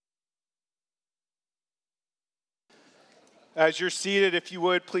As you're seated, if you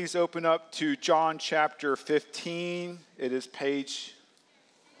would, please open up to John chapter 15. It is page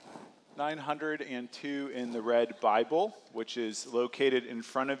 902 in the Red Bible, which is located in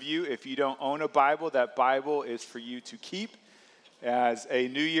front of you. If you don't own a Bible, that Bible is for you to keep as a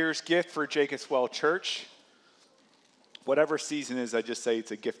New Year's gift for Jacobswell Church. Whatever season is, I just say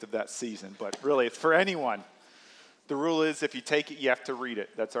it's a gift of that season, but really it's for anyone. The rule is if you take it, you have to read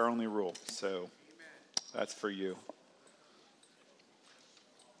it. That's our only rule, so that's for you.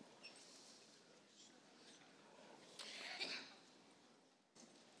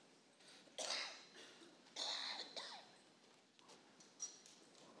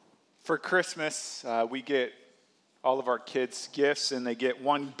 For Christmas, we get all of our kids gifts, and they get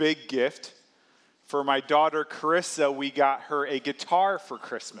one big gift. For my daughter, Carissa, we got her a guitar for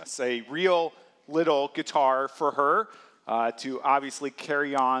Christmas, a real little guitar for her to obviously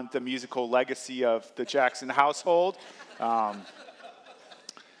carry on the musical legacy of the Jackson household. I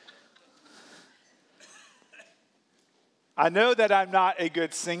know that I'm not a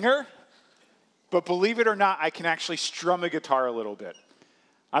good singer, but believe it or not, I can actually strum a guitar a little bit.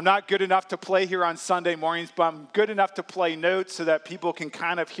 I'm not good enough to play here on Sunday mornings, but I'm good enough to play notes so that people can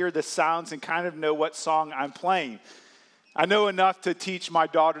kind of hear the sounds and kind of know what song I'm playing. I know enough to teach my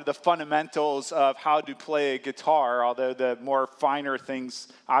daughter the fundamentals of how to play a guitar, although the more finer things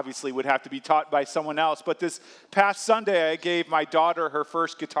obviously would have to be taught by someone else. But this past Sunday, I gave my daughter her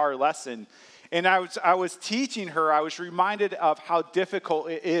first guitar lesson. And I was teaching her, I was reminded of how difficult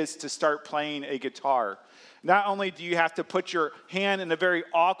it is to start playing a guitar. Not only do you have to put your hand in a very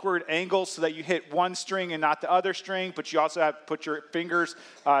awkward angle so that you hit one string and not the other string, but you also have to put your fingers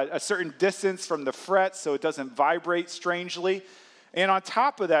a certain distance from the fret so it doesn't vibrate strangely. And on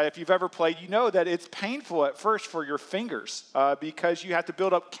top of that, if you've ever played, you know that it's painful at first for your fingers because you have to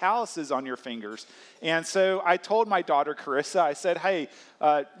build up calluses on your fingers. And so I told my daughter, Carissa, I said, hey,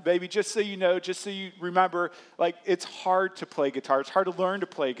 baby, just so you know, just so you remember, like, it's hard to play guitar. It's hard to learn to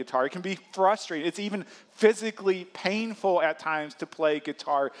play guitar. It can be frustrating. It's even physically painful at times to play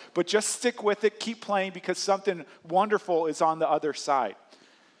guitar. But just stick with it. Keep playing because something wonderful is on the other side.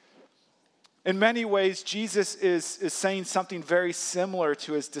 In many ways, Jesus is saying something very similar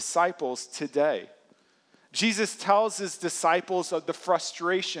to his disciples today. Jesus tells his disciples of the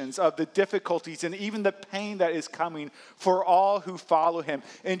frustrations, of the difficulties, and even the pain that is coming for all who follow him.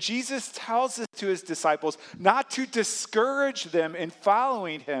 And Jesus tells this to his disciples not to discourage them in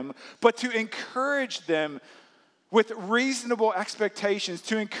following him, but to encourage them with reasonable expectations,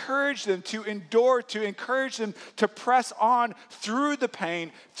 to encourage them to endure, to encourage them to press on through the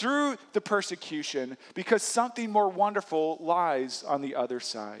pain, through the persecution, because something more wonderful lies on the other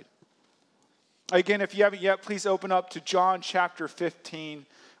side. Again, if you haven't yet, please open up to John chapter 15.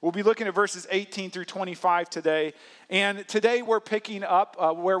 We'll be looking at verses 18 through 25 today. And today we're picking up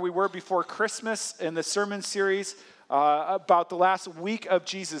where we were before Christmas in the sermon series about the last week of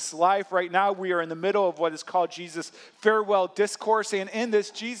Jesus' life. Right now, we are in the middle of what is called Jesus' farewell discourse. And in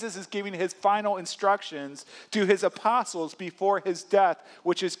this, Jesus is giving his final instructions to his apostles before his death,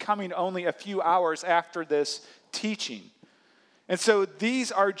 which is coming only a few hours after this teaching. And so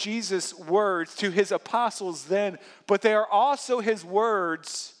these are Jesus' words to his apostles then, but they are also his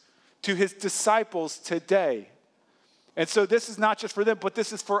words to his disciples today. And so this is not just for them, but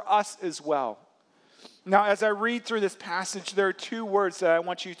this is for us as well. Now, as I read through this passage, there are two words that I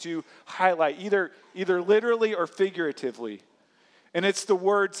want you to highlight, either literally or figuratively. And it's the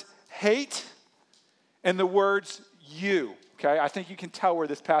words hate and the words you. Okay, I think you can tell where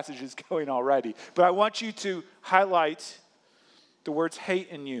this passage is going already. But I want you to highlight the words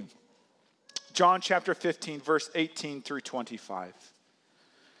hate and you. John chapter 15, verse 18 through 25.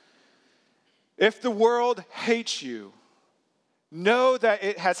 If the world hates you, know that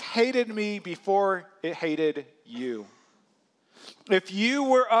it has hated me before it hated you. If you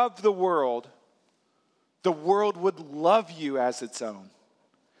were of the world would love you as its own.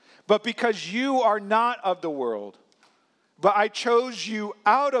 But because you are not of the world, but I chose you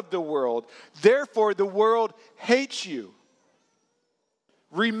out of the world, therefore the world hates you.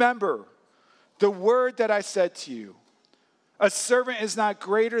 Remember the word that I said to you. A servant is not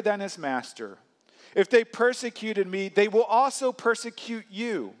greater than his master. If they persecuted me, they will also persecute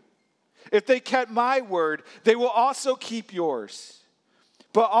you. If they kept my word, they will also keep yours.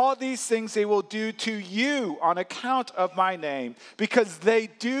 But all these things they will do to you on account of my name, because they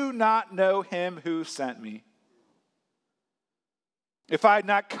do not know him who sent me. If I had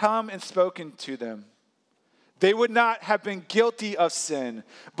not come and spoken to them, they would not have been guilty of sin,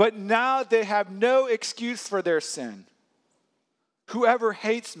 but now they have no excuse for their sin. Whoever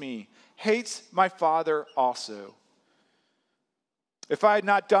hates me hates my Father also. if I had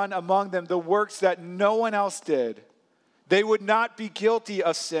not done among them the works that no one else did, they would not be guilty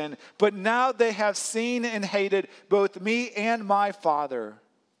of sin. But now they have seen and hated both me and my Father.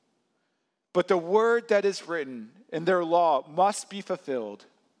 But the word that is written in their law must be fulfilled.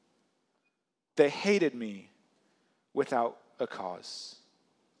 They hated me without a cause.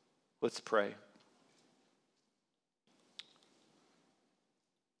 Let's pray.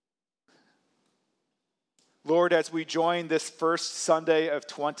 Lord, as we join this first Sunday of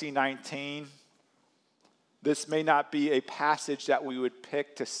 2019, this may not be a passage that we would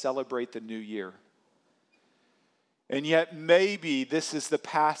pick to celebrate the new year. And yet maybe this is the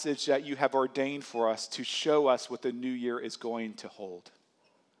passage that you have ordained for us to show us what the new year is going to hold.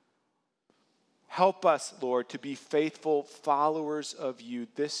 Help us, Lord, to be faithful followers of you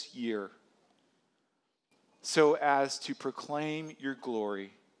this year so as to proclaim your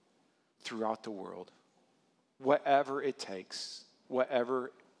glory throughout the world. Whatever it takes,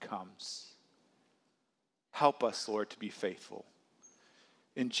 whatever comes. Help us, Lord, to be faithful.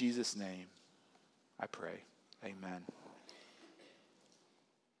 In Jesus' name, I pray. Amen.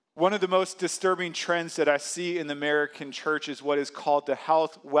 One of the most disturbing trends that I see in the American church is what is called the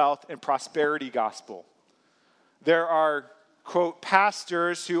health, wealth, and prosperity gospel. There are, quote,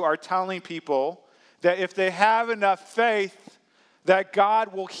 pastors who are telling people that if they have enough faith, that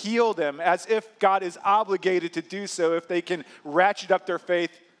God will heal them, as if God is obligated to do so if they can ratchet up their faith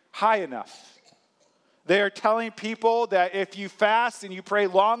high enough. They are telling people that if you fast and you pray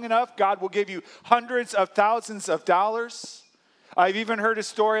long enough, God will give you hundreds of thousands of dollars. I've even heard a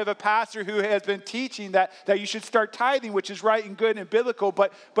story of a pastor who has been teaching that you should start tithing, which is right and good and biblical.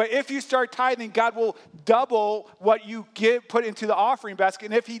 But if you start tithing, God will double what you put into the offering basket.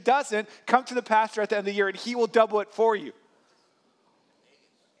 And if he doesn't, come to the pastor at the end of the year and he will double it for you.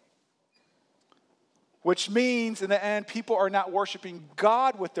 Which means, in the end, people are not worshiping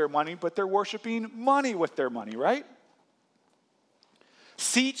God with their money, but they're worshiping money with their money, right?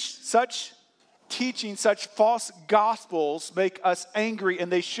 Such teaching, such false gospels make us angry,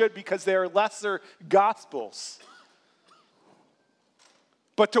 and they should, because they are lesser gospels.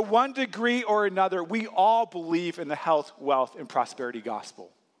 But to one degree or another, we all believe in the health, wealth, and prosperity gospel.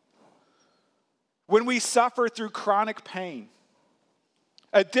 When we suffer through chronic pain,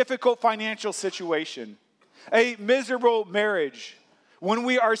 a difficult financial situation, a miserable marriage, when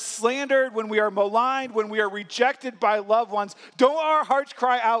we are slandered, when we are maligned, when we are rejected by loved ones, don't our hearts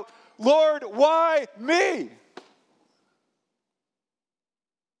cry out, Lord, why me?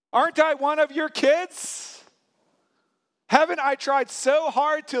 Aren't I one of your kids? Haven't I tried so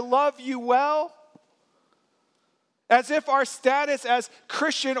hard to love you well? As if our status as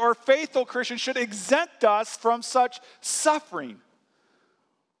Christian or faithful Christian should exempt us from such suffering.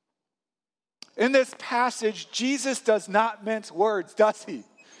 In this passage, Jesus does not mince words, does he?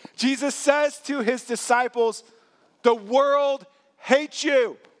 Jesus says to his disciples, the world hates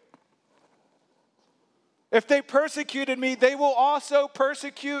you. If they persecuted me, they will also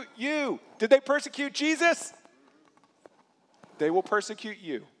persecute you. Did they persecute Jesus? They will persecute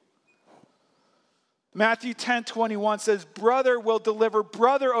you. Matthew 10:21 says, brother will deliver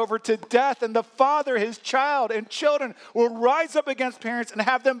brother over to death, and the father his child, and children will rise up against parents and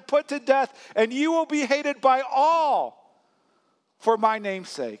have them put to death, and you will be hated by all for my name's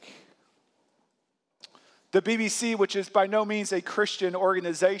sake. The BBC, which is by no means a Christian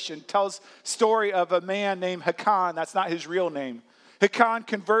organization, tells story of a man named Hakan. That's not his real name. Hakan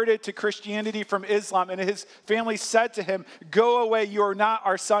converted to Christianity from Islam, and his family said to him, go away, you are not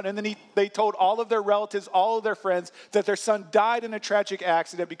our son. And then they told all of their relatives, all of their friends, that their son died in a tragic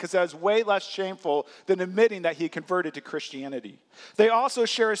accident because that was way less shameful than admitting that he converted to Christianity. They also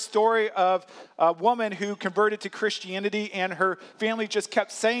share a story of a woman who converted to Christianity, and her family just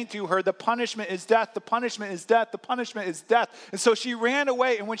kept saying to her, the punishment is death, the punishment is death, the punishment is death. And so she ran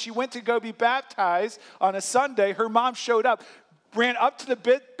away, and when she went to go be baptized on a Sunday, her mom showed up, ran up to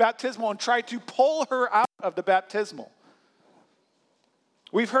the baptismal and tried to pull her out of the baptismal.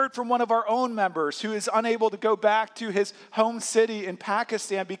 We've heard from one of our own members who is unable to go back to his home city in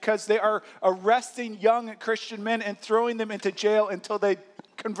Pakistan because they are arresting young Christian men and throwing them into jail until they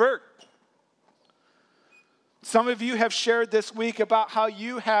convert. Some of you have shared this week about how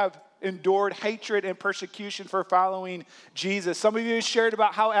you have endured hatred and persecution for following Jesus. Some of you have shared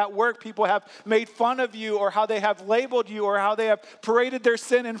about how at work people have made fun of you, or how they have labeled you, or how they have paraded their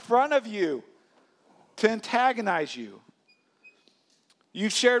sin in front of you to antagonize you.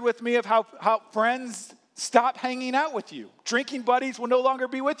 You've shared with me of how friends stop hanging out with you. Drinking buddies will no longer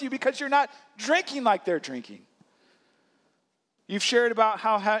be with you because you're not drinking like they're drinking. You've shared about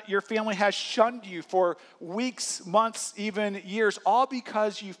how your family has shunned you for weeks, months, even years, all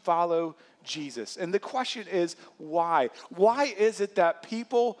because you follow Jesus. And the question is, why? Why is it that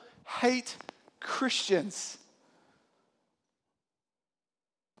people hate Christians?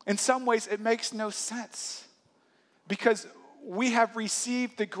 In some ways, it makes no sense because we have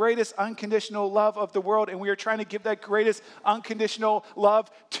received the greatest unconditional love of the world, and we are trying to give that greatest unconditional love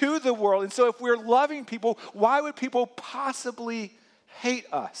to the world. And so if we're loving people, why would people possibly hate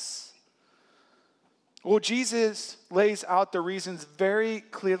us? Well, Jesus lays out the reasons very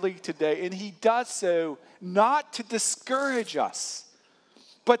clearly today, and he does so not to discourage us,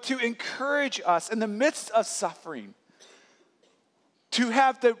 but to encourage us in the midst of suffering, to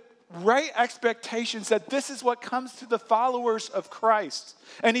have the right expectations that this is what comes to the followers of Christ.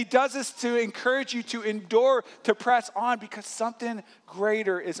 And he does this to encourage you to endure, to press on, because something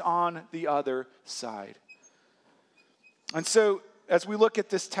greater is on the other side. And so, as we look at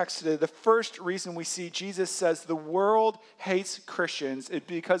this text today, the first reason we see Jesus says the world hates Christians is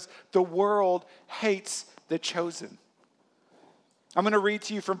because the world hates the chosen. I'm going to read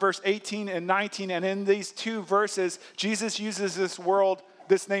to you from verse 18 and 19, and in these two verses, Jesus uses this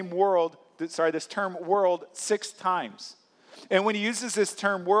term world 6 times. And when he uses this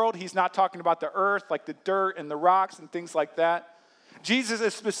term world, he's not talking about the earth, like the dirt and the rocks and things like that. Jesus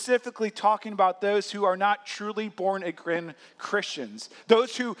is specifically talking about those who are not truly born again Christians,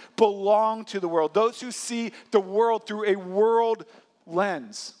 those who belong to the world, those who see the world through a world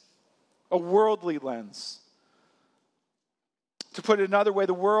lens, a worldly lens. To put it another way,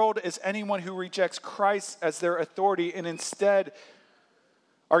 the world is anyone who rejects Christ as their authority and instead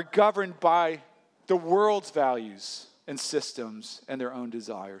are governed by the world's values and systems and their own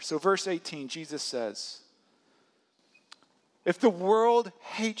desires. So verse 18, Jesus says, if the world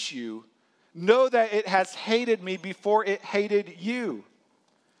hates you, know that it has hated me before it hated you.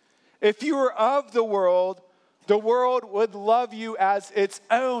 If you were of the world would love you as its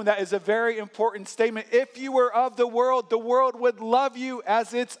own. That is a very important statement. If you were of the world would love you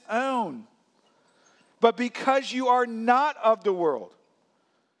as its own. But because you are not of the world,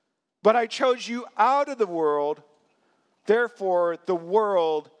 but I chose you out of the world, therefore the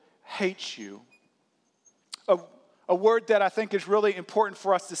world hates you. A word that I think is really important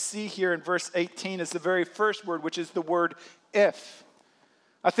for us to see here in verse 18 is the very first word, which is the word if.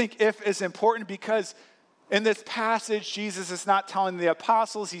 I think if is important because in this passage, Jesus is not telling the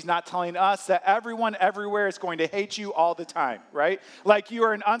apostles, he's not telling us that everyone everywhere is going to hate you all the time, right? Like you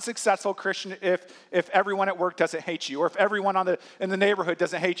are an unsuccessful Christian if everyone at work doesn't hate you, or if everyone in the neighborhood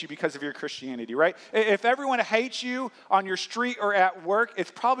doesn't hate you because of your Christianity, right? If everyone hates you on your street or at work,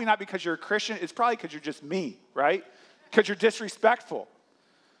 it's probably not because you're a Christian, it's probably because you're just mean, right? Because you're disrespectful.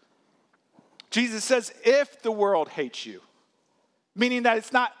 Jesus says, if the world hates you, meaning that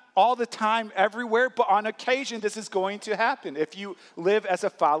it's not all the time, everywhere, but on occasion, this is going to happen if you live as a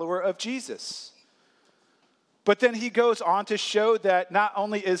follower of Jesus. But then he goes on to show that not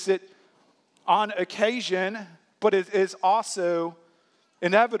only is it on occasion, but it is also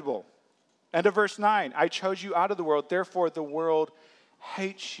inevitable. End of verse 9, I chose you out of the world, therefore the world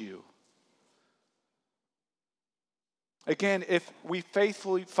hates you. Again, if we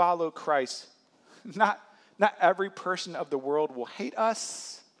faithfully follow Christ, not every person of the world will hate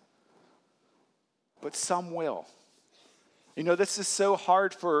us, but some will. You know, this is so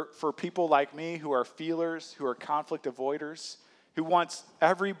hard for people like me who are feelers, who are conflict avoiders, who wants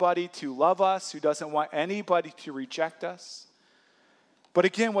everybody to love us, who doesn't want anybody to reject us. But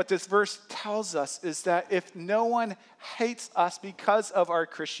again, what this verse tells us is that if no one hates us because of our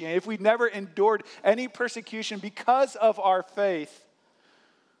Christianity, if we never endured any persecution because of our faith,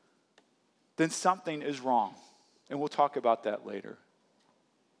 then something is wrong. And we'll talk about that later.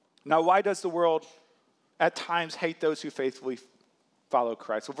 Now, why does the world at times hate those who faithfully follow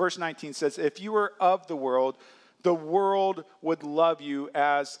Christ? Well, verse 19 says, if you were of the world would love you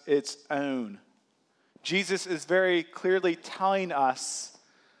as its own. Jesus is very clearly telling us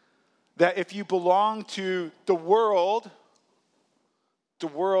that if you belong to the world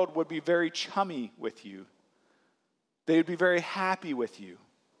would be very chummy with you. They would be very happy with you.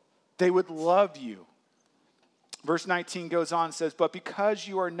 They would love you. Verse 19 goes on and says, but because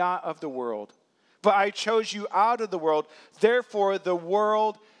you are not of the world, but I chose you out of the world, therefore the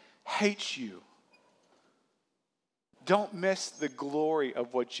world hates you. Don't miss the glory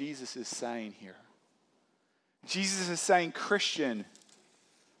of what Jesus is saying here. Jesus is saying, Christian,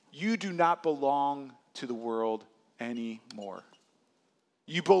 you do not belong to the world anymore.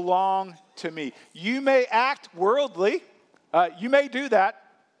 You belong to me. You may act worldly. You may do that,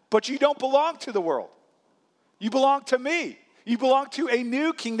 but you don't belong to the world. You belong to me. You belong to a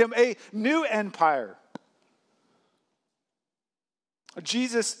new kingdom, a new empire.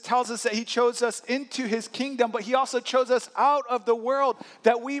 Jesus tells us that he chose us into his kingdom, but he also chose us out of the world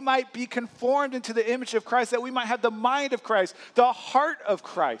that we might be conformed into the image of Christ, that we might have the mind of Christ, the heart of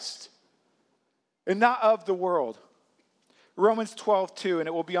Christ, and not of the world. Romans 12:2, and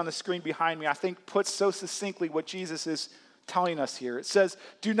it will be on the screen behind me, I think puts so succinctly what Jesus is telling us here. It says,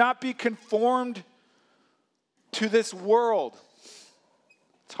 do not be conformed to this world.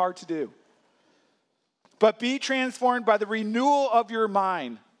 It's hard to do. But be transformed by the renewal of your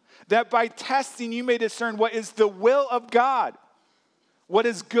mind, that by testing you may discern what is the will of God, what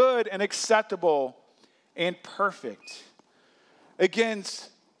is good and acceptable and perfect. Again,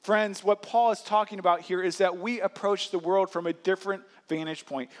 friends, what Paul is talking about here is that we approach the world from a different vantage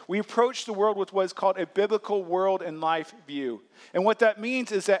point. We approach the world with what is called a biblical world and life view. And what that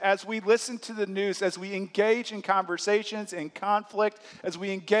means is that as we listen to the news, as we engage in conversations, in conflict, as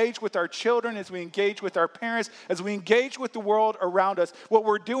we engage with our children, as we engage with our parents, as we engage with the world around us, what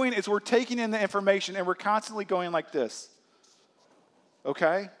we're doing is we're taking in the information and we're constantly going like this.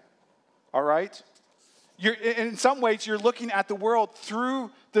 Okay? All right? In some ways, you're looking at the world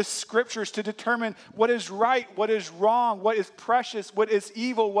through the scriptures to determine what is right, what is wrong, what is precious, what is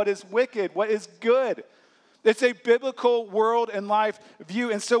evil, what is wicked, what is good. It's a biblical world and life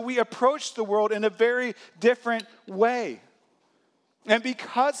view. And so we approach the world in a very different way. And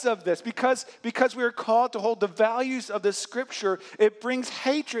because of this, because we are called to hold the values of the scripture, it brings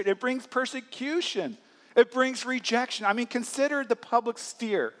hatred, it brings persecution, it brings rejection. I mean, consider the public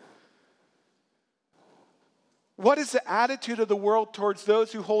sphere. What is the attitude of the world towards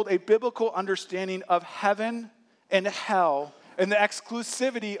those who hold a biblical understanding of heaven and hell and the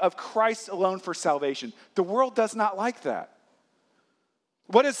exclusivity of Christ alone for salvation? The world does not like that.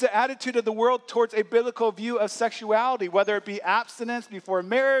 What is the attitude of the world towards a biblical view of sexuality, whether it be abstinence before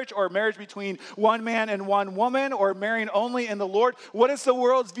marriage or marriage between one man and one woman or marrying only in the Lord? What is the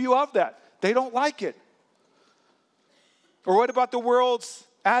world's view of that? They don't like it. Or what about the world's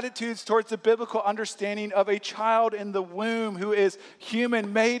attitudes towards the biblical understanding of a child in the womb who is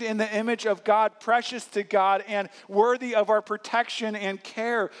human, made in the image of God, precious to God, and worthy of our protection and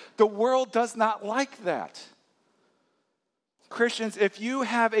care? The world does not like that. Christians, if you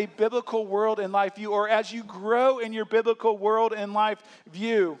have a biblical world and life view, or as you grow in your biblical world and life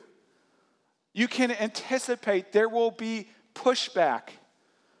view, you can anticipate there will be pushback.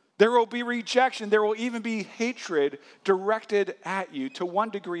 There will be rejection. There will even be hatred directed at you to one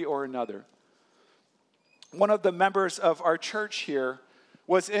degree or another. One of the members of our church here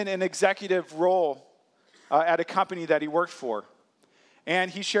was in an executive role at a company that he worked for. And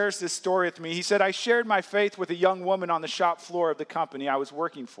he shares this story with me. He said, I shared my faith with a young woman on the shop floor of the company I was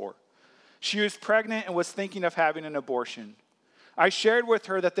working for. She was pregnant and was thinking of having an abortion. I shared with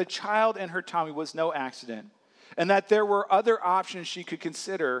her that the child in her tummy was no accident, and that there were other options she could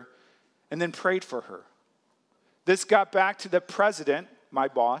consider, and then prayed for her. This got back to the president, my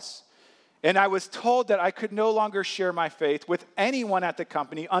boss, and I was told that I could no longer share my faith with anyone at the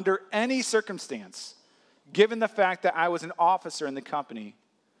company under any circumstance, given the fact that I was an officer in the company.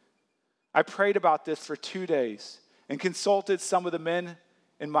 I prayed about this for 2 days and consulted some of the men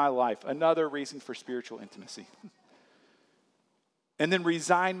in my life, another reason for spiritual intimacy. And then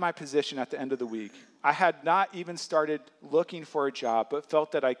resigned my position at the end of the week. I had not even started looking for a job, but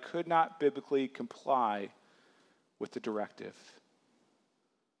felt that I could not biblically comply with the directive.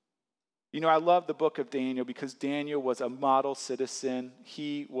 You know, I love the book of Daniel because Daniel was a model citizen.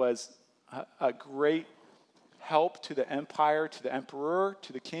 He was a great help to the empire, to the emperor,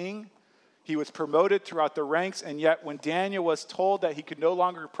 to the king. He was promoted throughout the ranks, and yet when Daniel was told that he could no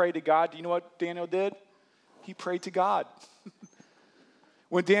longer pray to God, do you know what Daniel did? He prayed to God.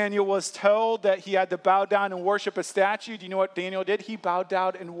 When Daniel was told that he had to bow down and worship a statue, do you know what Daniel did? He bowed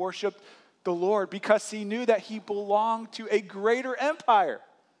down and worshiped the Lord because he knew that he belonged to a greater empire,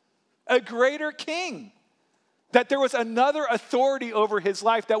 a greater king, that there was another authority over his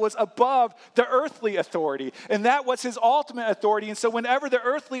life that was above the earthly authority, and that was his ultimate authority. And so whenever the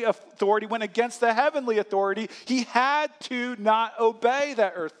earthly authority went against the heavenly authority, he had to not obey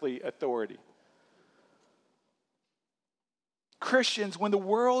that earthly authority. Christians, when the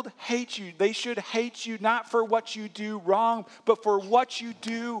world hates you, they should hate you not for what you do wrong, but for what you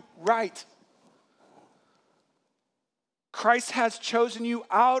do right. Christ has chosen you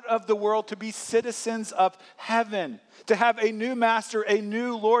out of the world to be citizens of heaven, to have a new master, a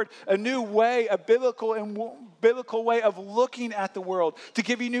new Lord, a new way, a biblical way of looking at the world, to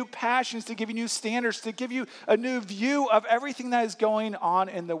give you new passions, to give you new standards, to give you a new view of everything that is going on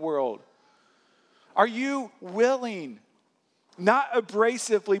in the world. Are you willing not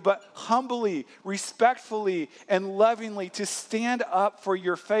abrasively, but humbly, respectfully, and lovingly to stand up for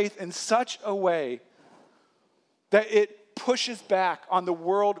your faith in such a way that it pushes back on the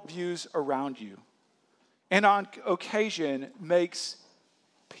worldviews around you and on occasion makes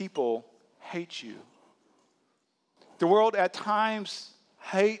people hate you. The world at times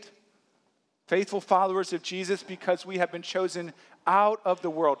hate faithful followers of Jesus because we have been chosen out of the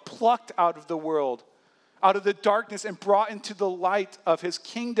world, plucked out of the world, out of the darkness and brought into the light of his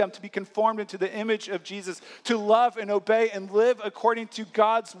kingdom to be conformed into the image of Jesus, to love and obey and live according to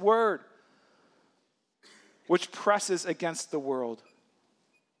God's word, which presses against the world.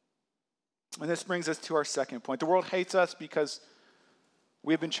 And this brings us to our second point. The world hates us because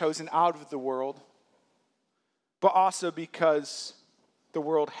we have been chosen out of the world, but also because the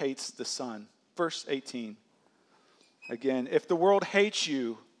world hates the Son. Verse 18. Again, if the world hates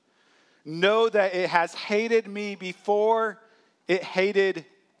you, know that it has hated me before it hated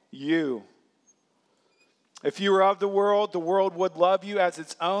you. If you were of the world would love you as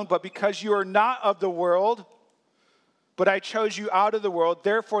its own, but because you are not of the world, but I chose you out of the world,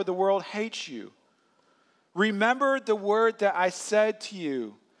 therefore the world hates you. Remember the word that I said to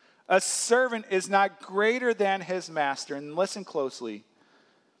you, a servant is not greater than his master. And listen closely.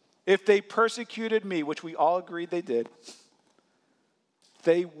 If they persecuted me, which we all agreed they did,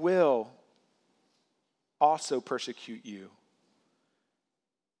 they will also persecute you.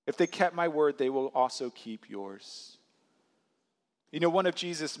 If they kept my word, they will also keep yours. You know, one of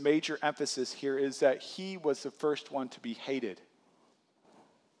Jesus' major emphasis here is that he was the first one to be hated.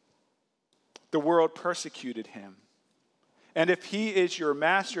 The world persecuted him. And if he is your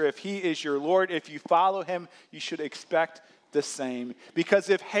master, if he is your Lord, if you follow him, you should expect the same. Because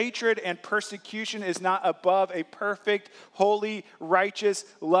if hatred and persecution is not above a perfect, holy, righteous,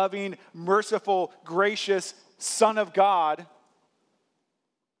 loving, merciful, gracious Son of God,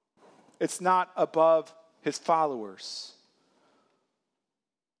 it's not above his followers.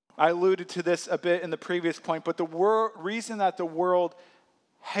 I alluded to this a bit in the previous point, but the reason that the world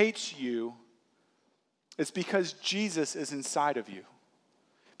hates you is because Jesus is inside of you.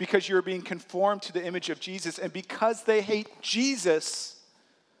 Because you're being conformed to the image of Jesus. And because they hate Jesus,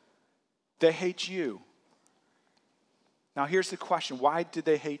 they hate you. Now here's the question. Why did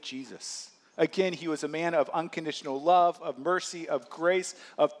they hate Jesus? Again, he was a man of unconditional love, of mercy, of grace,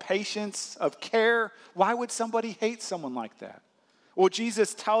 of patience, of care. Why would somebody hate someone like that? Well,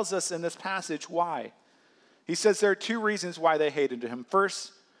 Jesus tells us in this passage why. He says there are two reasons why they hated him.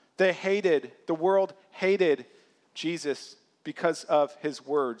 First, the world hated Jesus because of his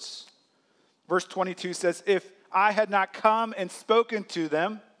words. Verse 22 says, if I had not come and spoken to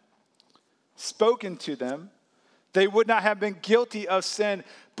them, they would not have been guilty of sin,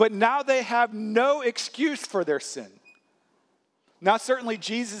 but now they have no excuse for their sin. Now, certainly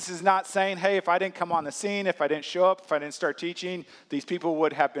Jesus is not saying, hey, if I didn't come on the scene, if I didn't show up, if I didn't start teaching, these people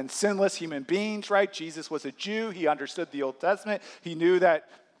would have been sinless human beings, right? Jesus was a Jew. He understood the Old Testament. He knew that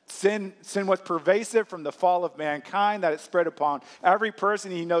sin was pervasive from the fall of mankind, that it spread upon every person.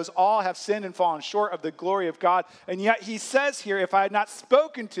 He knows all have sinned and fallen short of the glory of God. And yet he says here, if I had not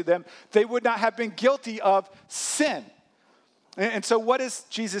spoken to them, they would not have been guilty of sin. And so what is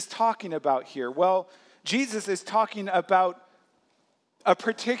Jesus talking about here? Well, Jesus is talking about a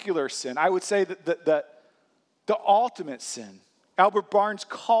particular sin. I would say that the ultimate sin. Albert Barnes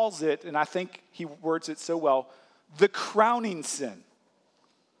calls it, and I think he words it so well, the crowning sin.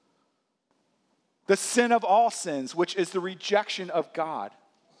 The sin of all sins, which is the rejection of God.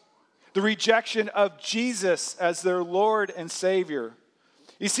 The rejection of Jesus as their Lord and Savior.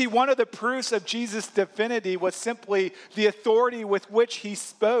 You see, one of the proofs of Jesus' divinity was simply the authority with which he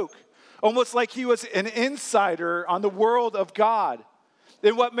spoke. Almost like he was an insider on the world of God.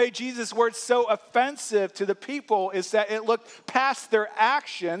 And what made Jesus' words so offensive to the people is that it looked past their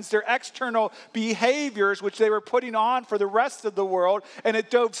actions, their external behaviors, which they were putting on for the rest of the world, and it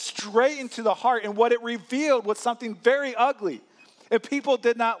dove straight into the heart. And what it revealed was something very ugly. And people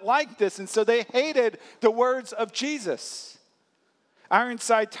did not like this, and so they hated the words of Jesus.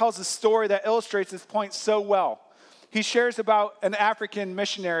 Ironside tells a story that illustrates this point so well. He shares about an African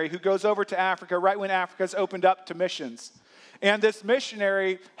missionary who goes over to Africa right when Africa's opened up to missions. And this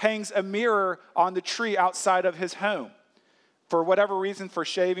missionary hangs a mirror on the tree outside of his home for whatever reason, for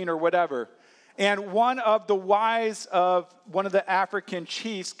shaving or whatever. And one of the wives of one of the African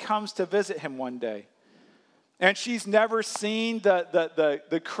chiefs comes to visit him one day. And she's never seen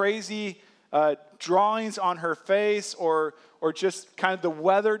the crazy drawings on her face or just kind of the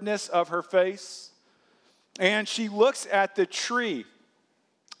weatheredness of her face. And she looks at the tree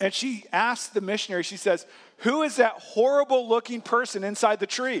and she asks the missionary, she says, who is that horrible looking person inside the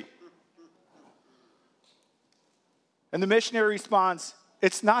tree? And the missionary responds,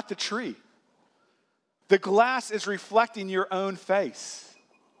 it's not the tree. The glass is reflecting your own face.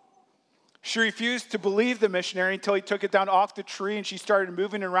 She refused to believe the missionary until he took it down off the tree and she started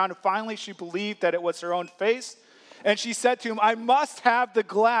moving around. And finally, she believed that it was her own face. And she said to him, I must have the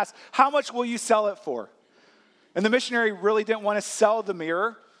glass. How much will you sell it for? And the missionary really didn't want to sell the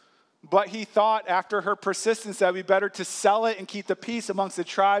mirror, but he thought after her persistence that it would be better to sell it and keep the peace amongst the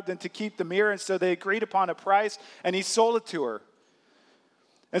tribe than to keep the mirror. And so they agreed upon a price and he sold it to her.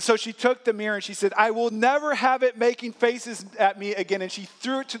 And so she took the mirror and she said, I will never have it making faces at me again. And she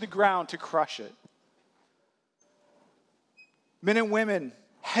threw it to the ground to crush it. Men and women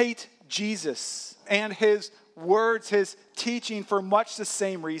hate Jesus and his words, his teaching for much the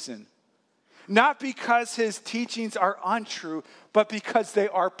same reason. Not because his teachings are untrue, but because they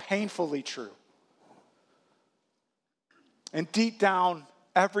are painfully true. And deep down,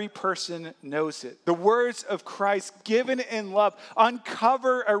 every person knows it. The words of Christ given in love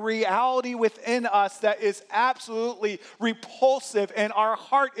uncover a reality within us that is absolutely repulsive, and our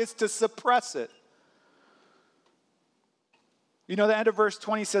heart is to suppress it. You know, the end of verse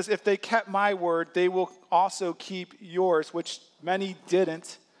 20 says, if they kept my word, they will also keep yours, which many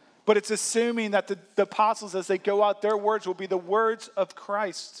didn't. But it's assuming that the apostles, as they go out, their words will be the words of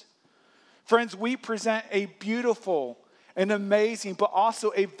Christ. Friends, we present a beautiful, an amazing, but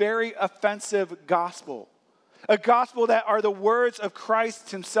also a very offensive gospel. A gospel that are the words of Christ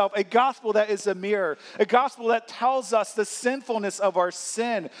himself. A gospel that is a mirror. A gospel that tells us the sinfulness of our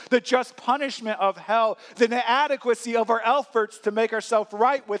sin, the just punishment of hell, the inadequacy of our efforts to make ourselves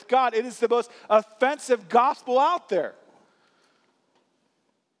right with God. It is the most offensive gospel out there.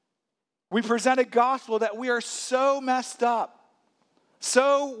 We present a gospel that we are so messed up,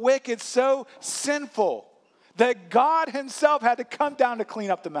 so wicked, so sinful, that God himself had to come down to clean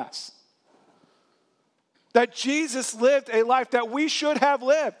up the mess. That Jesus lived a life that we should have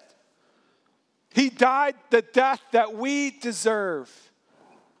lived. He died the death that we deserve.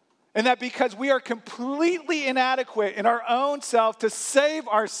 And that because we are completely inadequate in our own self to save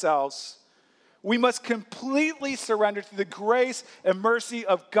ourselves, we must completely surrender to the grace and mercy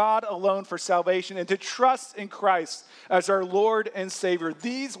of God alone for salvation and to trust in Christ as our Lord and Savior.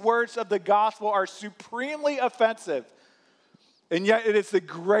 These words of the gospel are supremely offensive, and yet it is the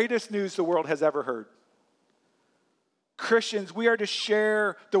greatest news the world has ever heard. Christians, we are to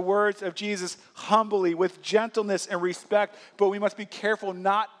share the words of Jesus humbly, with gentleness and respect, but we must be careful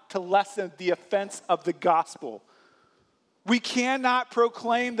not to lessen the offense of the gospel. We cannot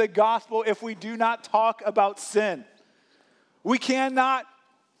proclaim the gospel if we do not talk about sin. We cannot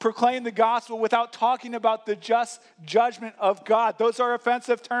proclaim the gospel without talking about the just judgment of God. Those are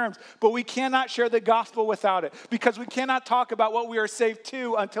offensive terms, but we cannot share the gospel without it, because we cannot talk about what we are saved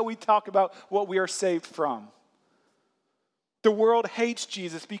to until we talk about what we are saved from. The world hates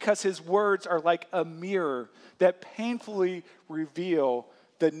Jesus because his words are like a mirror that painfully reveal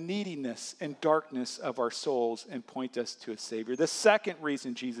the neediness and darkness of our souls and point us to a Savior. The second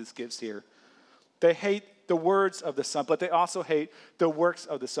reason Jesus gives here, they hate the words of the Son, but they also hate the works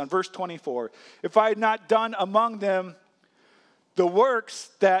of the Son. Verse 24, if I had not done among them the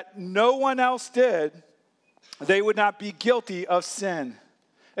works that no one else did, they would not be guilty of sin.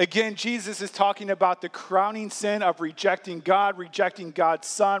 Again, Jesus is talking about the crowning sin of rejecting God, rejecting God's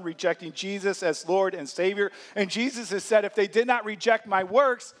Son, rejecting Jesus as Lord and Savior. And Jesus has said, if they did not reject my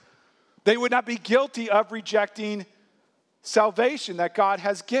works, they would not be guilty of rejecting salvation that God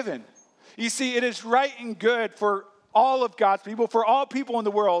has given. You see, it is right and good for all of God's people, for all people in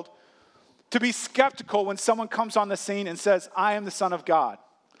the world, to be skeptical when someone comes on the scene and says, I am the Son of God.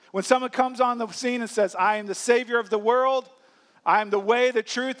 When someone comes on the scene and says, I am the Savior of the world, I am the way, the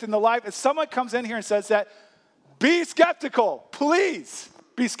truth, and the life. If someone comes in here and says that, be skeptical. Please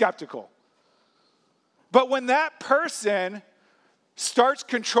be skeptical. But when that person starts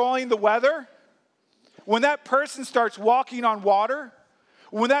controlling the weather, when that person starts walking on water,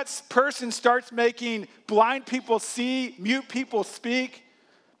 when that person starts making blind people see, mute people speak,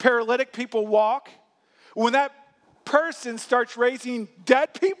 paralytic people walk, when that person starts raising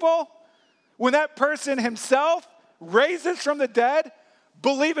dead people, when that person himself raises from the dead,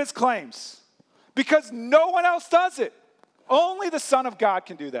 believe his claims. Because no one else does it. Only the Son of God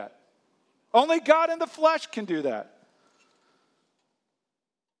can do that. Only God in the flesh can do that.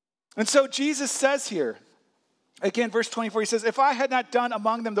 And so Jesus says here, again, verse 24, he says, if I had not done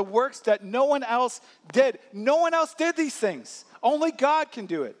among them the works that no one else did these things. Only God can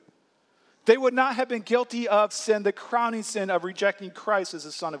do it. They would not have been guilty of sin, the crowning sin of rejecting Christ as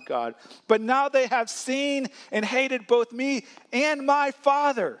the Son of God. But now they have seen and hated both me and my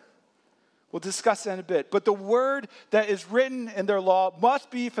Father. We'll discuss that in a bit. But the word that is written in their law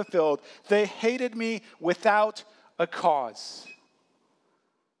must be fulfilled. They hated me without a cause.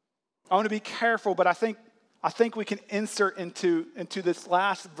 I want to be careful, but I think we can insert into this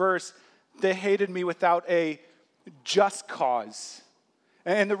last verse, they hated me without a just cause.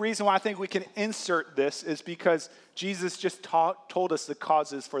 And the reason why I think we can insert this is because Jesus just told us the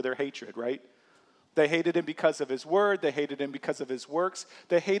causes for their hatred, right? They hated him because of his word. They hated him because of his works.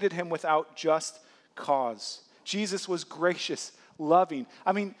 They hated him without just cause. Jesus was gracious, loving.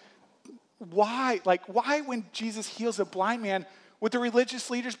 I mean, why when Jesus heals a blind man, would the religious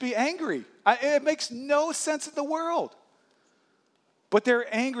leaders be angry? It makes no sense in the world. But they're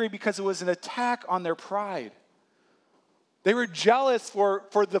angry because it was an attack on their pride. They were jealous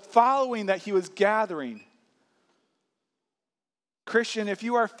for the following that he was gathering. Christian, if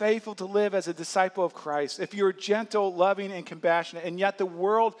you are faithful to live as a disciple of Christ, if you're gentle, loving, and compassionate, and yet the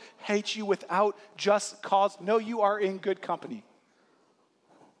world hates you without just cause, no, you are in good company.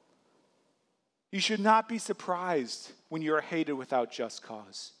 You should not be surprised when you are hated without just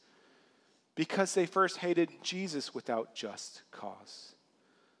cause, because they first hated Jesus without just cause.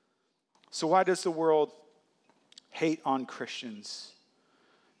 So why does the world hate on Christians?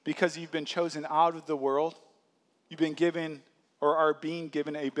 Because you've been chosen out of the world. You've been given or are being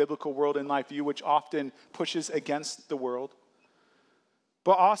given a biblical world in life view, which often pushes against the world.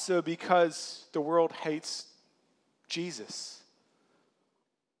 But also because the world hates Jesus.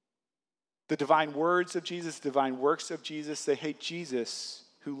 The divine words of Jesus, divine works of Jesus, they hate Jesus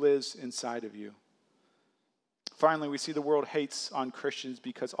who lives inside of you. Finally, we see the world hates on Christians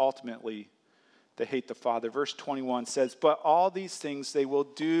because ultimately they hate the Father. Verse 21 says, "But all these things they will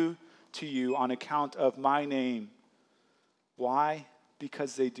do to you on account of my name." Why?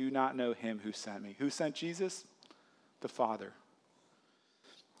 Because they do not know him who sent me. Who sent Jesus? The Father.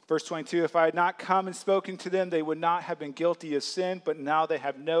 Verse 22, "If I had not come and spoken to them, they would not have been guilty of sin, but now they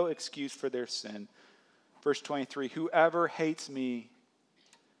have no excuse for their sin." Verse 23, "Whoever hates me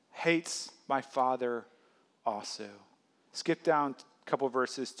hates my Father also." Skip down a couple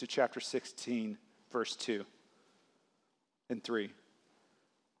verses to chapter 16, verse 2 and 3.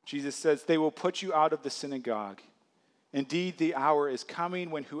 Jesus says, "They will put you out of the synagogue. Indeed, the hour is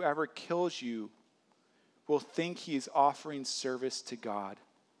coming when whoever kills you will think he is offering service to God.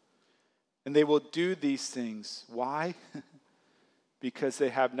 And they will do these things." Why? "Because they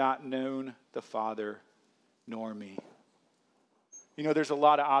have not known the Father nor me." You know, there's a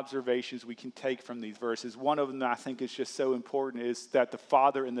lot of observations we can take from these verses. One of them that I think is just so important is that the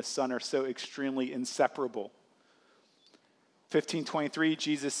Father and the Son are so extremely inseparable. 15:23,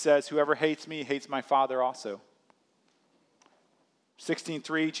 Jesus says, "Whoever hates me hates my Father also."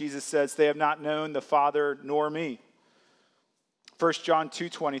 16:3, Jesus says, "They have not known the Father nor me." 1 John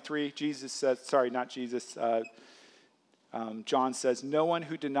 2:23, John says, "No one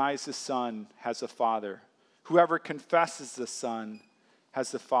who denies the Son has a Father. Whoever confesses the Son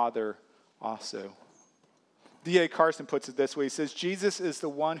has the Father also." D.A. Carson puts it this way. He says, "Jesus is the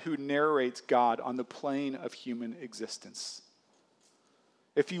one who narrates God on the plane of human existence."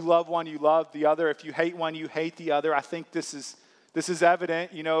 If you love one, you love the other. If you hate one, you hate the other. I think this is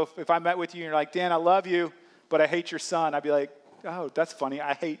evident. You know, if I met with you and you're like, "Dan, I love you, but I hate your son," I'd be like, "Oh, that's funny.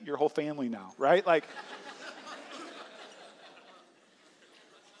 I hate your whole family now," right? Like,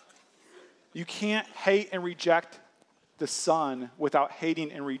 you can't hate and reject the Son without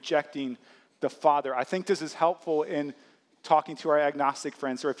hating and rejecting the Father. I think this is helpful in talking to our agnostic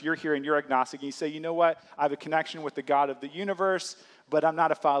friends. Or if you're here and you're agnostic and you say, "You know what? I have a connection with the God of the universe, but I'm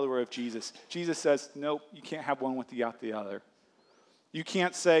not a follower of Jesus." Jesus says, nope, you can't have one without the other. You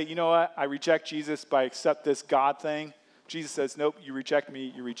can't say, "You know what? I reject Jesus, but I accept this God thing." Jesus says, nope, you reject me,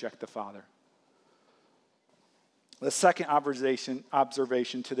 you reject the Father. The second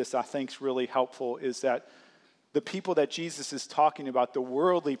observation to this I think is really helpful is that the people that Jesus is talking about, the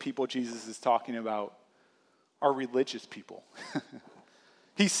worldly people Jesus is talking about, are religious people.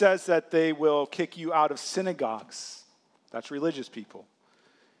 He says that they will kick you out of synagogues. That's religious people.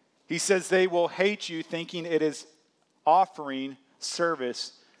 He says they will hate you thinking it is offering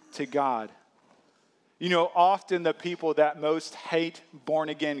service to God. You know, often the people that most hate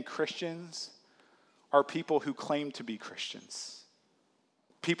born-again Christians are people who claim to be Christians.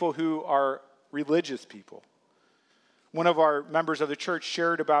 People who are religious people. One of our members of the church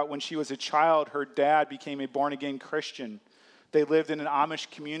shared about when she was a child, her dad became a born-again Christian. They lived in an Amish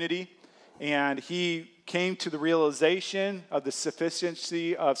community, and he came to the realization of the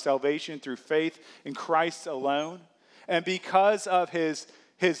sufficiency of salvation through faith in Christ alone. And because of his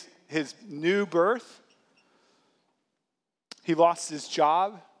new birth, he lost his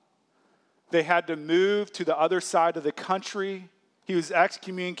job. They had to move to the other side of the country. He was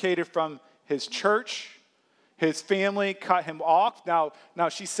excommunicated from his church. His family cut him off. Now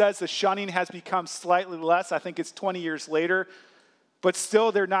she says the shunning has become slightly less. I think it's 20 years later. But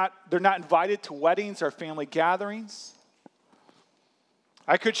still, they're not invited to weddings or family gatherings.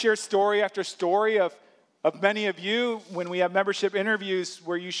 I could share story after story of many of you when we have membership interviews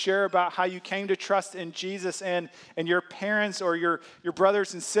where you share about how you came to trust in Jesus, and your parents or your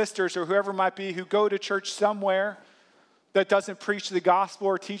brothers and sisters or whoever it might be who go to church somewhere that doesn't preach the gospel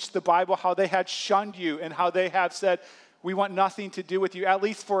or teach the Bible, how they had shunned you and how they have said, we want nothing to do with you, at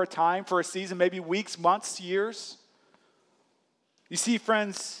least for a time, for a season, maybe weeks, months, years. You see,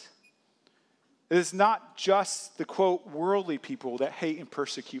 friends, it is not just the, quote, worldly people that hate and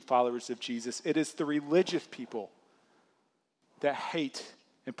persecute followers of Jesus. It is the religious people that hate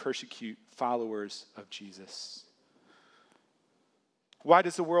and persecute followers of Jesus. Why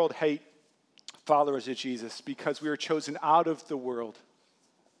does the world hate followers of Jesus? Because we are chosen out of the world.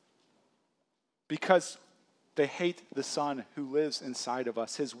 Because they hate the Son who lives inside of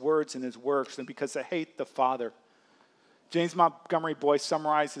us, his words and his works, and because they hate the Father. James Montgomery Boyce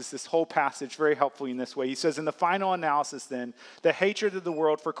summarizes this whole passage very helpfully in this way. He says, in the final analysis then, the hatred of the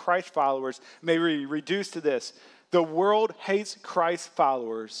world for Christ followers may be reduced to this. The world hates Christ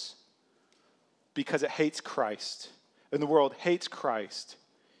followers because it hates Christ. And the world hates Christ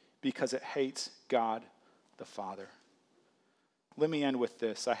because it hates God the Father. Let me end with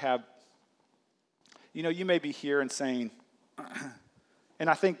this. You may be here and saying, and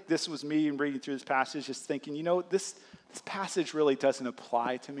I think this was me reading through this passage, just thinking, this passage really doesn't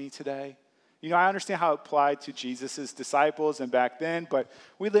apply to me today. I understand how it applied to Jesus' disciples and back then, but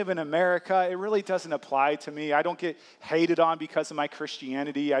we live in America. It really doesn't apply to me. I don't get hated on because of my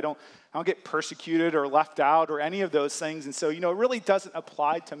Christianity. I don't get persecuted or left out or any of those things. And so, it really doesn't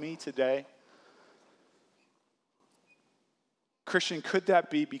apply to me today. Christian, could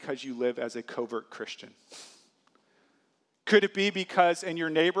that be because you live as a covert Christian? Could it be because in your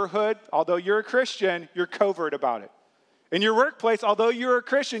neighborhood, although you're a Christian, you're covert about it? In your workplace, although you're a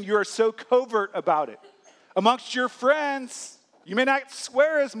Christian, you are so covert about it. Amongst your friends, you may not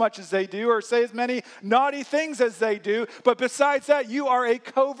swear as much as they do or say as many naughty things as they do, but besides that, you are a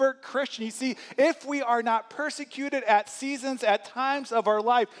covert Christian. You see, if we are not persecuted at seasons, at times of our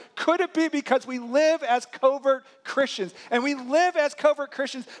life, could it be because we live as covert Christians? And we live as covert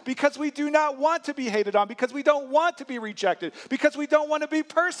Christians because we do not want to be hated on, because we don't want to be rejected, because we don't want to be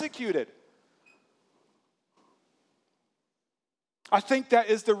persecuted. I think that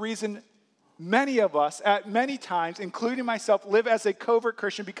is the reason many of us, at many times, including myself, live as a covert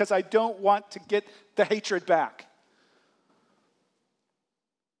Christian because I don't want to get the hatred back.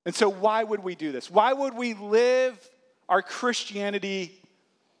 And so why would we do this? Why would we live our Christianity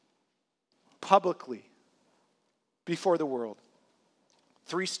publicly before the world?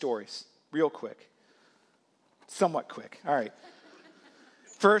 3 stories, real quick. Somewhat quick. All right.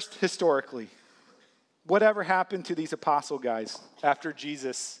 First, historically. Whatever happened to these apostle guys after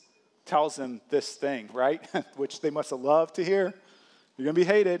Jesus tells them this thing, right? Which they must have loved to hear. You're going to be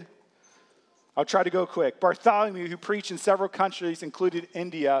hated. I'll try to go quick. Bartholomew, who preached in several countries, including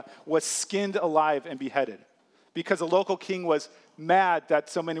India, was skinned alive and beheaded because the local king was mad that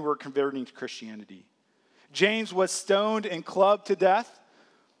so many were converting to Christianity. James was stoned and clubbed to death.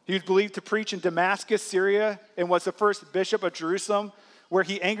 He was believed to preach in Damascus, Syria, and was the first bishop of Jerusalem, where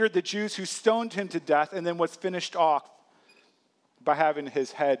he angered the Jews who stoned him to death and then was finished off by having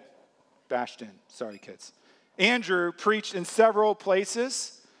his head bashed in. Sorry, kids. Andrew preached in several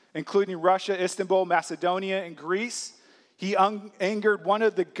places, including Russia, Istanbul, Macedonia, and Greece. He angered one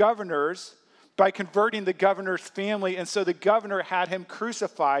of the governors by converting the governor's family, and so the governor had him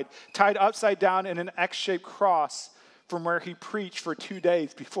crucified, tied upside down in an X-shaped cross from where he preached for 2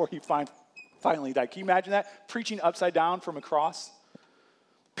 days before he finally died. Can you imagine that? Preaching upside down from a cross?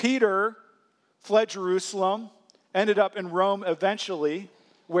 Peter fled Jerusalem, ended up in Rome eventually,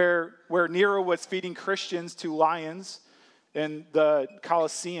 where Nero was feeding Christians to lions in the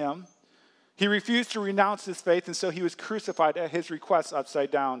Colosseum. He refused to renounce his faith, and so he was crucified at his request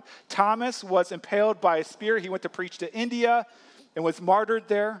upside down. Thomas was impaled by a spear. He went to preach to India and was martyred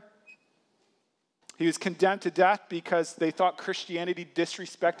there. He was condemned to death because they thought Christianity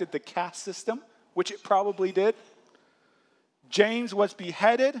disrespected the caste system, which it probably did. James was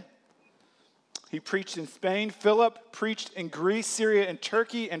beheaded. He preached in Spain. Philip preached in Greece, Syria, and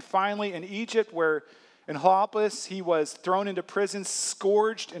Turkey, and finally in Egypt, where in Heliopolis he was thrown into prison,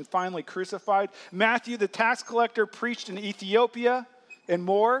 scourged, and finally crucified. Matthew, the tax collector, preached in Ethiopia and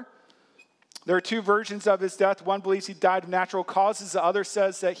more. There are two versions of his death. One believes he died of natural causes. The other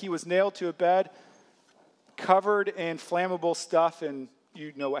says that he was nailed to a bed, covered in flammable stuff, and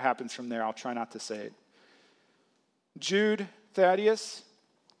you know what happens from there. I'll try not to say it. Jude Thaddeus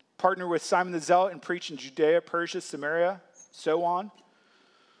partnered with Simon the Zealot and preached in Judea, Persia, Samaria, so on.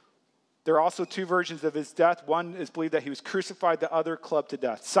 There are also two versions of his death. One is believed that he was crucified, the other clubbed to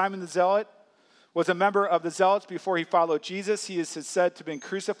death. Simon the Zealot was a member of the Zealots before he followed Jesus. He is said to have been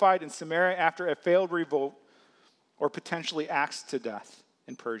crucified in Samaria after a failed revolt or potentially axed to death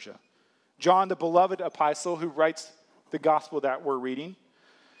in Persia. John, the beloved apostle who writes the gospel that we're reading,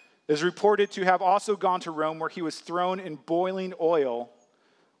 is reported to have also gone to Rome, where he was thrown in boiling oil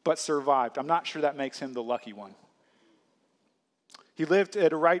but survived. I'm not sure that makes him the lucky one. He lived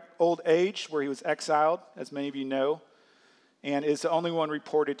at a ripe old age where he was exiled, as many of you know, and is the only one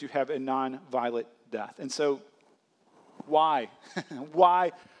reported to have a non-violent death. And so, why?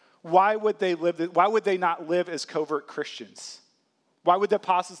 why would they live? Why would they not live as covert Christians? Why would the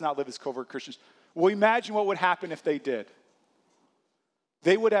apostles not live as covert Christians? Well, imagine what would happen if they did.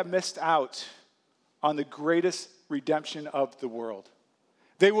 They would have missed out on the greatest redemption of the world.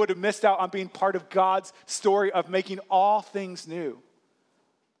 They would have missed out on being part of God's story of making all things new.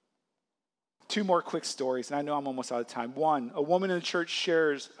 Two more quick stories, and I know I'm almost out of time. One, a woman in the church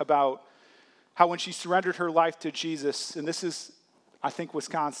shares about how when she surrendered her life to Jesus, and this is, I think,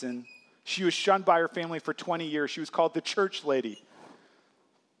 Wisconsin, she was shunned by her family for 20 years. She was called the church lady.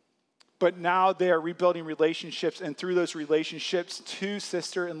 But now they are rebuilding relationships, and through those relationships, 2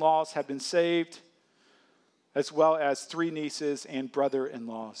 sister-in-laws have been saved, as well as 3 nieces and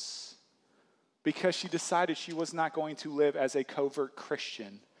brother-in-laws, because she decided she was not going to live as a covert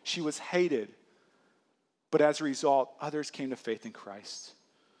Christian. She was hated, but as a result, others came to faith in Christ.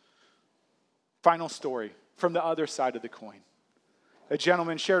 Final story from the other side of the coin. A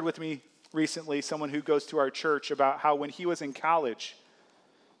gentleman shared with me recently, someone who goes to our church, about how when he was in college,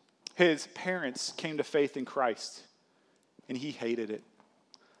 his parents came to faith in Christ, and he hated it.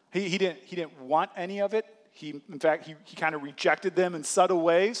 He didn't want any of it. In fact, he kind of rejected them in subtle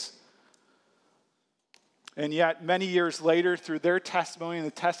ways. And yet, many years later, through their testimony and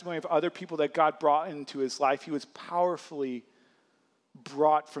the testimony of other people that God brought into his life, he was powerfully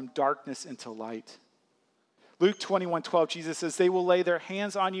brought from darkness into light. Luke 21:12, Jesus says, "They will lay their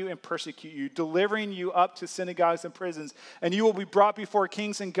hands on you and persecute you, delivering you up to synagogues and prisons, and you will be brought before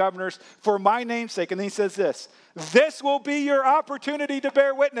kings and governors for my name's sake." And then he says this will be your opportunity to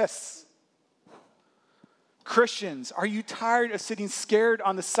bear witness. Christians, are you tired of sitting scared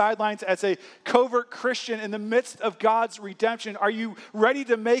on the sidelines as a covert Christian in the midst of God's redemption? Are you ready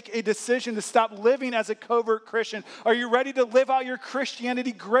to make a decision to stop living as a covert Christian? Are you ready to live out your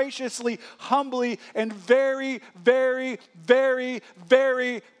Christianity graciously, humbly, and very, very, very,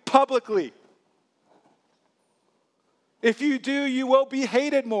 very publicly? If you do, you will be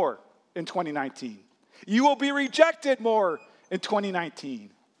hated more in 2019. You will be rejected more in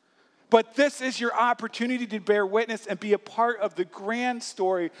 2019. But this is your opportunity to bear witness and be a part of the grand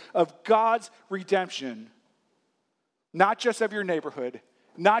story of God's redemption. Not just of your neighborhood,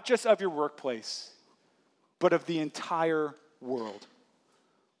 not just of your workplace, but of the entire world.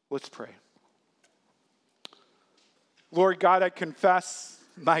 Let's pray. Lord God, I confess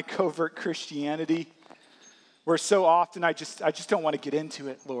my covert Christianity, where so often I just don't want to get into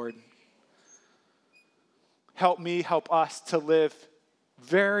it, Lord. Help me, help us to live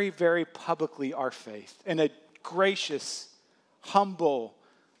very, very publicly our faith in a gracious, humble,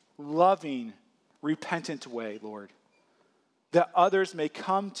 loving, repentant way, Lord, that others may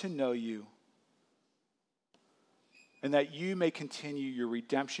come to know you and that you may continue your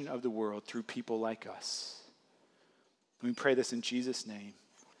redemption of the world through people like us. We pray this in Jesus' name.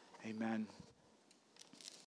 Amen.